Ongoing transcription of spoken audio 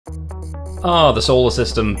Ah, the solar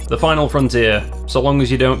system, the final frontier. So long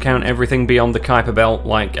as you don't count everything beyond the Kuiper Belt,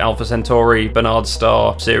 like Alpha Centauri, Barnard's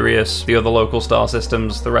Star, Sirius, the other local star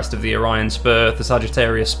systems, the rest of the Orion Spur, the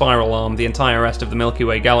Sagittarius Spiral Arm, the entire rest of the Milky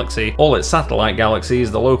Way galaxy, all its satellite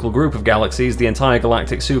galaxies, the local group of galaxies, the entire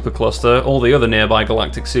galactic supercluster, all the other nearby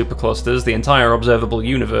galactic superclusters, the entire observable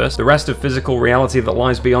universe, the rest of physical reality that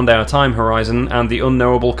lies beyond our time horizon, and the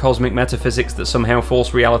unknowable cosmic metaphysics that somehow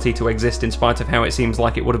force reality to exist in spite of how it seems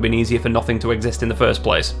like it would have been easier for nothing to exist in the first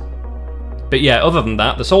place. But yeah, other than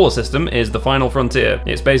that, the solar system is the final frontier.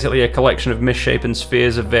 It's basically a collection of misshapen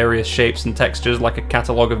spheres of various shapes and textures, like a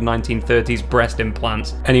catalogue of 1930s breast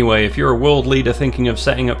implants. Anyway, if you're a world leader thinking of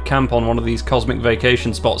setting up camp on one of these cosmic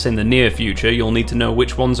vacation spots in the near future, you'll need to know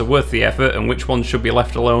which ones are worth the effort and which ones should be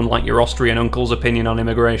left alone, like your Austrian uncle's opinion on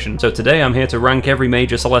immigration. So today I'm here to rank every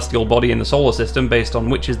major celestial body in the solar system based on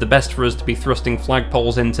which is the best for us to be thrusting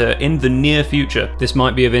flagpoles into in the near future. This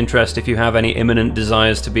might be of interest if you have any imminent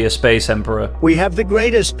desires to be a space emperor. We have the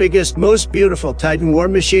greatest, biggest, most beautiful Titan war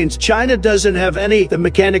machines. China doesn't have any. The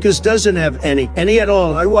Mechanicus doesn't have any at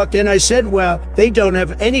all. I walked in, I said, well, they don't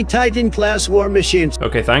have any Titan-class war machines.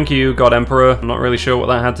 Okay, thank you, God Emperor. I'm not really sure what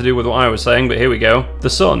that had to do with what I was saying, but here we go. The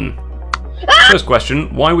Sun. First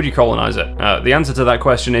question, why would you colonize it? The answer to that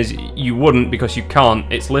question is you wouldn't because you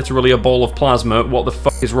can't. It's literally a ball of plasma. What the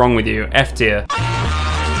fuck is wrong with you? F tier.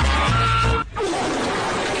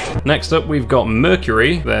 Next up, we've got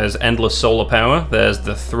Mercury. There's endless solar power. There's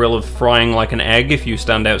the thrill of frying like an egg if you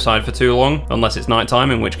stand outside for too long, unless it's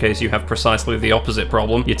nighttime, in which case you have precisely the opposite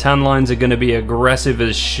problem. Your tan lines are going to be aggressive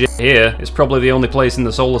as shit here. It's probably the only place in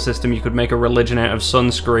the solar system you could make a religion out of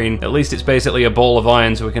sunscreen. At least it's basically a ball of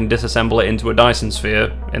iron, so we can disassemble it into a Dyson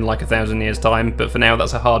sphere in like 1,000 years' time, but for now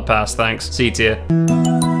that's a hard pass, thanks. C tier.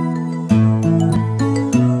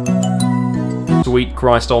 Sweet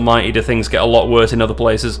Christ almighty, do things get a lot worse in other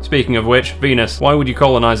places. Speaking of which, Venus. Why would you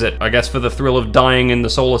colonize it? I guess for the thrill of dying in the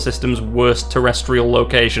solar system's worst terrestrial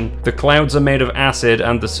location. The clouds are made of acid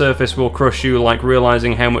and the surface will crush you, like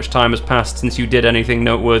realizing how much time has passed since you did anything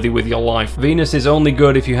noteworthy with your life. Venus is only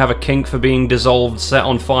good if you have a kink for being dissolved, set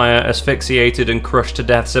on fire, asphyxiated and crushed to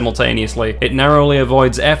death simultaneously. It narrowly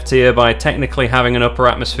avoids F tier by technically having an upper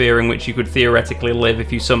atmosphere in which you could theoretically live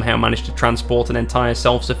if you somehow managed to transport an entire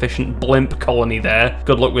self-sufficient blimp colony there.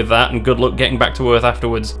 Good luck with that, and good luck getting back to Earth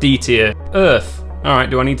afterwards. D tier. Earth.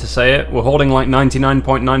 Alright, do I need to say it? We're hoarding like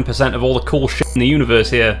 99.9% of all the cool shit in the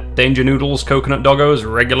universe here. Danger noodles, coconut doggos,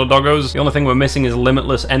 regular doggos. The only thing we're missing is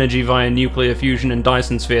limitless energy via nuclear fusion and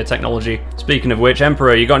Dyson sphere technology. Speaking of which,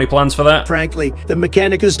 Emperor, you got any plans for that? Frankly, the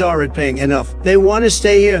Mechanicus aren't paying enough. They want to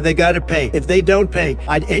stay here, they gotta pay. If they don't pay,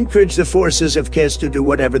 I'd encourage the forces of Chaos to do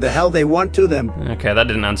whatever the hell they want to them. Okay, that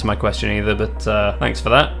didn't answer my question either, but thanks for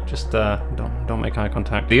that. Just don't make eye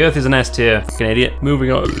contact. The Earth is an S tier, fucking idiot.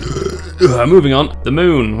 Moving on. Moving on. The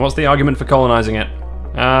Moon. What's the argument for colonizing it?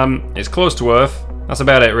 It's close to Earth. That's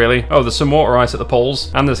about it, really. Oh, there's some water ice at the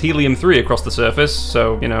poles, and there's helium-3 across the surface,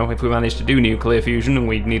 so, you know, if we manage to do nuclear fusion and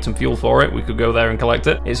we need some fuel for it, we could go there and collect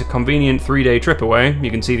it. It's a convenient 3-day trip away. You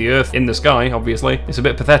can see the Earth in the sky, obviously. It's a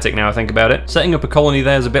bit pathetic now I think about it. Setting up a colony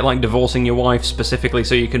there is a bit like divorcing your wife, specifically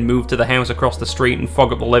so you can move to the house across the street and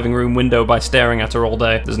fog up the living room window by staring at her all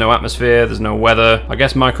day. There's no atmosphere, there's no weather. I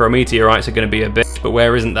guess micrometeorites are going to be a bitch, but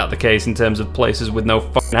where isn't that the case in terms of places with no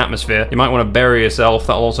fucking atmosphere? You might want to bury yourself.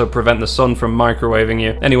 That'll also prevent the sun from microwaving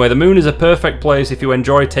you. Anyway, the Moon is a perfect place if you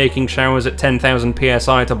enjoy taking showers at 10,000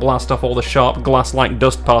 psi to blast off all the sharp glass-like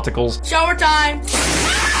dust particles. Shower time!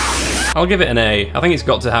 I'll give it an A. I think it's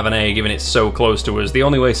got to have an A given it's so close to us. The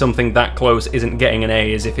only way something that close isn't getting an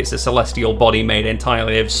A is if it's a celestial body made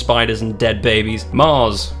entirely of spiders and dead babies.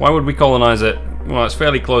 Mars. Why would we colonize it? Well, it's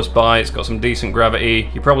fairly close by, it's got some decent gravity,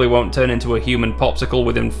 you probably won't turn into a human popsicle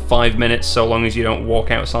within 5 minutes so long as you don't walk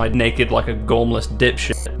outside naked like a gormless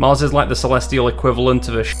dipshit. Mars is like the celestial equivalent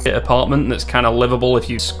of a shit apartment that's kinda livable if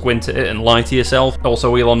you squint at it and lie to yourself.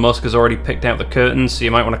 Also, Elon Musk has already picked out the curtains, so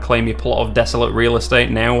you might want to claim your plot of desolate real estate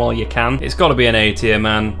now while you can. It's gotta be an A tier,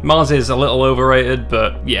 man. Mars is a little overrated,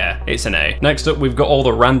 but yeah, it's an A. Next up, we've got all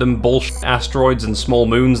the random bullshit asteroids and small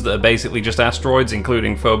moons that are basically just asteroids,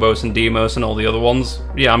 including Phobos and Deimos and all the other ones.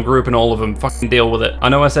 Yeah, I'm grouping all of them. Fucking deal with it. I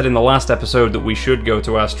know I said in the last episode that we should go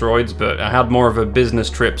to asteroids, but I had more of a business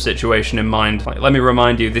trip situation in mind. Like, let me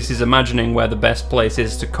remind you, this is imagining where the best place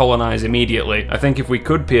is to colonize immediately. I think if we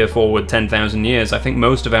could peer forward 10,000 years, I think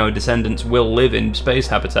most of our descendants will live in space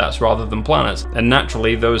habitats rather than planets. And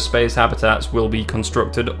naturally, those space habitats will be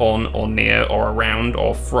constructed on or near or around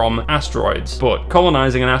or from asteroids. But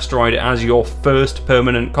colonizing an asteroid as your first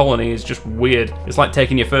permanent colony is just weird. It's like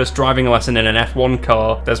taking your first driving lesson in an F1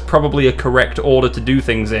 car, there's probably a correct order to do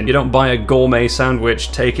things in. You don't buy a gourmet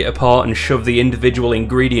sandwich, take it apart, and shove the individual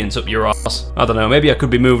ingredients up your ass. I don't know, maybe I could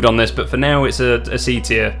be moved on this, but for now it's a C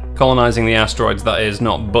tier. Colonizing the asteroids, that is,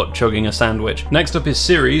 not butt-chugging a sandwich. Next up is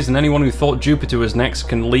Ceres, and anyone who thought Jupiter was next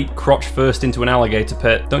can leap crotch first into an alligator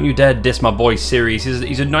pit. Don't you dare diss my boy Ceres,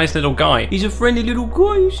 he's a nice little guy. He's a friendly little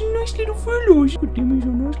guy, he's a nice little fellow, he's a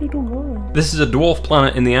nice little guy. This is a dwarf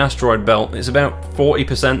planet in the asteroid belt. It's about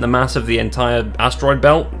 40% the mass of the entire asteroid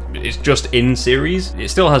belt. It's just in Ceres. It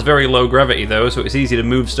still has very low gravity though, so it's easy to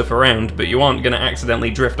move stuff around, but you aren't going to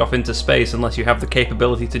accidentally drift off into space unless you have the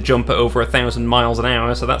capability to jump at over 1,000 miles an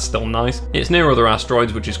hour, so that's still nice. It's near other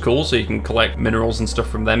asteroids, which is cool, so you can collect minerals and stuff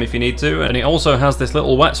from them if you need to, and it also has this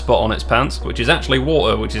little wet spot on its pants, which is actually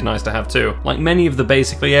water, which is nice to have too. Like many of the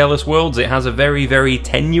basically airless worlds, it has a very, very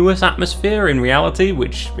tenuous atmosphere in reality,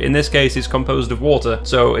 which in this case is composed of water,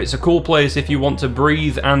 so it's a cool place if you want to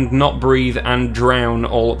breathe and not breathe and drown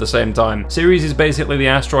all at the same time. Ceres is basically the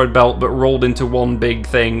asteroid belt, but rolled into one big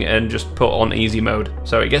thing and just put on easy mode,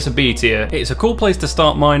 so it gets a B tier. It's a cool place to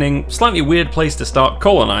start mining, slightly weird place to start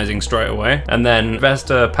colonizing straight away, and then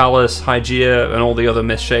Vesta, Pallas, Hygeia, and all the other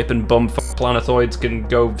misshapen bumfuck planetoids can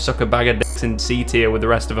go suck a bag of dicks in C tier with the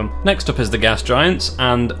rest of them. Next up is the gas giants,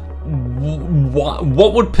 and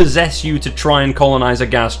what would possess you to try and colonize a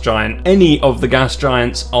gas giant? Any of the gas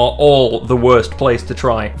giants are all the worst place to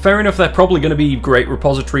try. Fair enough, they're probably going to be great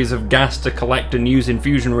repositories of gas to collect and use in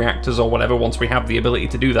fusion reactors or whatever once we have the ability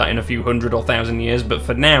to do that in a few hundred or thousand years, but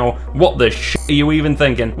for now, what the shit are you even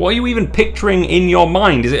thinking? What are you even picturing in your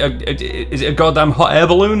mind? Is it a goddamn hot air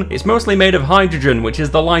balloon? It's mostly made of hydrogen, which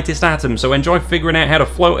is the lightest atom, so enjoy figuring out how to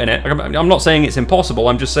float in it. I'm not saying it's impossible,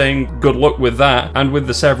 I'm just saying good luck with that, and with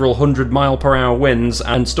the several 100-mile-per-hour winds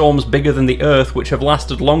and storms bigger than the Earth which have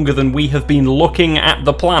lasted longer than we have been looking at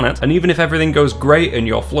the planet. And even if everything goes great and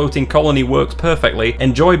your floating colony works perfectly,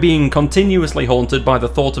 enjoy being continuously haunted by the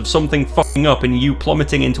thought of something fucking up and you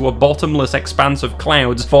plummeting into a bottomless expanse of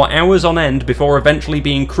clouds for hours on end before eventually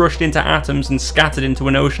being crushed into atoms and scattered into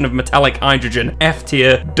an ocean of metallic hydrogen. F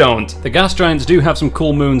tier, don't. The gas giants do have some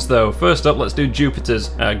cool moons though. First up, let's do Jupiter's.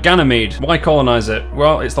 Ganymede. Why colonize it?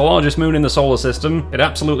 Well, it's the largest moon in the solar system. It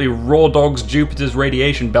absolutely raw dogs Jupiter's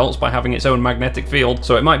radiation belts by having its own magnetic field,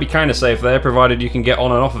 so it might be kind of safe there, provided you can get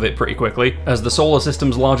on and off of it pretty quickly. As the solar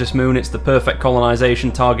system's largest moon, it's the perfect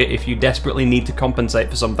colonization target if you desperately need to compensate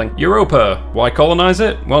for something. Europa. Why colonize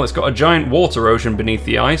it? Well, it's got a giant water ocean beneath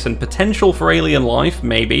the ice and potential for alien life,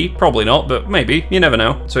 maybe. Probably not, but maybe. You never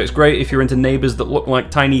know. So it's great if you're into neighbors that look like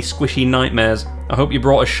tiny squishy nightmares. I hope you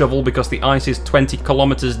brought a shovel because the ice is 20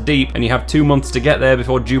 kilometers deep and you have 2 months to get there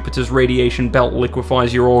before Jupiter's radiation belt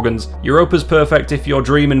liquefies your organs. Europa's perfect if your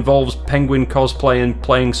dream involves penguin cosplay and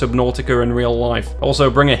playing Subnautica in real life. Also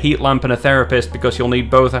bring a heat lamp and a therapist because you'll need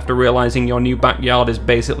both after realizing your new backyard is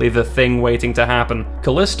basically the thing waiting to happen.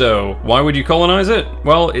 Callisto. Why would you colonize it?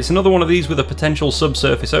 Well, it's another one of these with a potential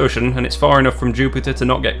subsurface ocean, and it's far enough from Jupiter to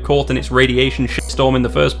not get caught in its radiation shitstorm in the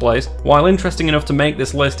first place. While interesting enough to make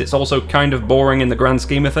this list, it's also kind of boring in the grand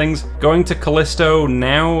scheme of things. Going to Callisto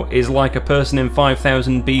now is like a person in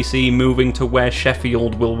 5000 BC moving to where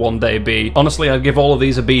Sheffield will one day be. Honestly, I'd give all of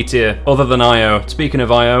these a B tier, other than Io. Speaking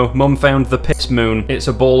of Io, Mum found the piss moon. It's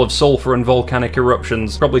a ball of sulfur and volcanic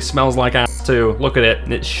eruptions. Probably smells like ass too. Look at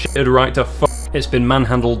it. It's shitted right to fuck. It's been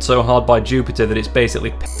manhandled so hard by Jupiter that it's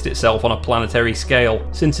basically pissed itself on a planetary scale.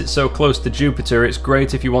 Since it's so close to Jupiter, it's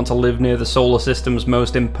great if you want to live near the solar system's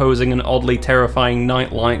most imposing and oddly terrifying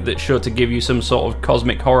nightlight that's sure to give you some sort of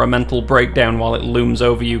cosmic horror mental breakdown while it looms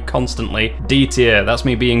over you constantly. D tier, that's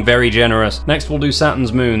me being very generous. Next we'll do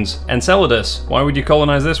Saturn's moons. Enceladus. Why would you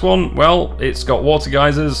colonize this one? Well, it's got water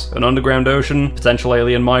geysers, an underground ocean, potential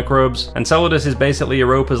alien microbes. Enceladus is basically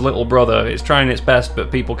Europa's little brother. It's trying its best,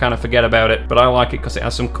 but people kind of forget about it. But I like it because it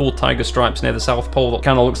has some cool tiger stripes near the South Pole that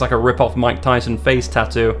kind of looks like a rip-off Mike Tyson face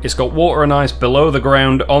tattoo. It's got water and ice below the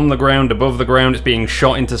ground, on the ground, above the ground. It's being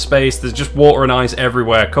shot into space. There's just water and ice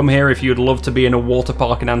everywhere. Come here if you'd love to be in a water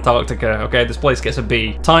park in Antarctica. Okay, this place gets a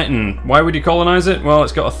B. Titan. Why would you colonize it? Well,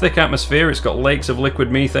 it's got a thick atmosphere. It's got lakes of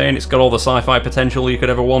liquid methane. It's got all the sci-fi potential you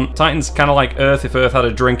could ever want. Titan's kind of like Earth if Earth had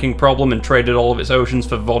a drinking problem and traded all of its oceans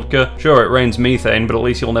for vodka. Sure, it rains methane, but at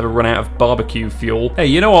least you'll never run out of barbecue fuel. Hey,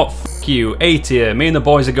 you know what? F*** you. A tier. Me and the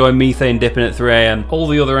boys are going methane dipping at 3 AM. All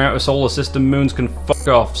the other outer solar system moons can fuck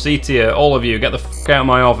off. C tier, all of you, get the fuck out of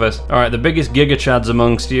my office. Alright, the biggest gigachads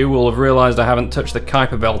amongst you will have realised I haven't touched the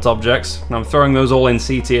Kuiper Belt objects. I'm throwing those all in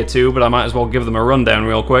C tier too, but I might as well give them a rundown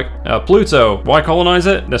real quick. Pluto, why colonise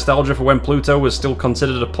it? Nostalgia for when Pluto was still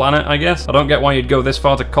considered a planet, I guess? I don't get why you'd go this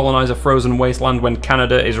far to colonise a frozen wasteland when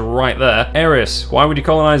Canada is right there. Eris, why would you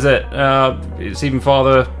colonise it? It's even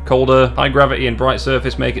farther, colder, high gravity and bright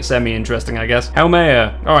surface make it semi-interesting, I guess.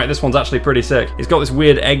 Haumea, alright, this one's actually pretty sick. It's got this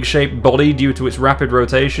weird egg-shaped body due to its rapid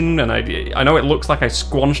rotation, and I know it looks like I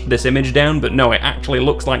squanched this image down, but no, it actually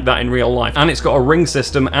looks like that in real life. And it's got a ring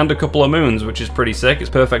system and a couple of moons, which is pretty sick. It's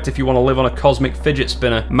perfect if you want to live on a cosmic fidget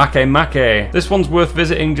spinner. Make Make. This one's worth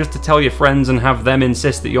visiting just to tell your friends and have them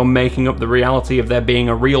insist that you're making up the reality of there being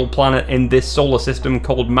a real planet in this solar system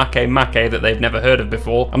called Make Make that they've never heard of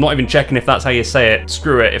before. I'm not even checking if that's how you say it.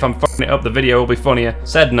 Screw it, if I'm fucking it up, the video will be funnier.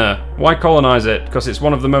 Sedna, why colonize it? Because it's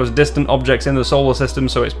one of the most distant objects in the solar system,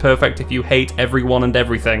 so it's perfect if you hate everyone and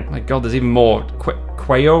everything. My god, there's even more.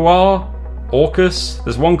 Quaoar? Orcus?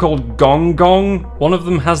 There's one called Gong Gong. One of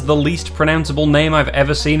them has the least pronounceable name I've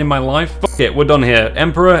ever seen in my life. Fuck it, we're done here.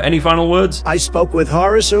 Emperor, any final words? I spoke with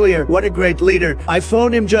Horace earlier. What a great leader. I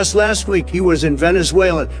phoned him just last week. He was in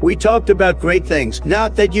Venezuela. We talked about great things.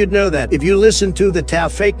 Not that you'd know that if you listen to the Tao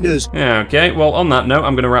fake news. Yeah, okay. Well, on that note,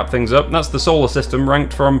 I'm going to wrap things up. That's the solar system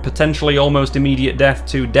ranked from potentially almost immediate death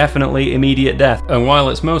to definitely immediate death. And while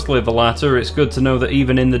it's mostly the latter, it's good to know that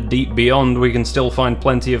even in the deep beyond, we can still find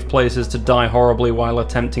plenty of places to die horribly while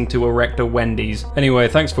attempting to erect a Wendy's. Anyway,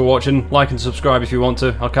 thanks for watching. Like and subscribe if you want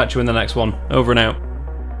to. I'll catch you in the next one. Over and out.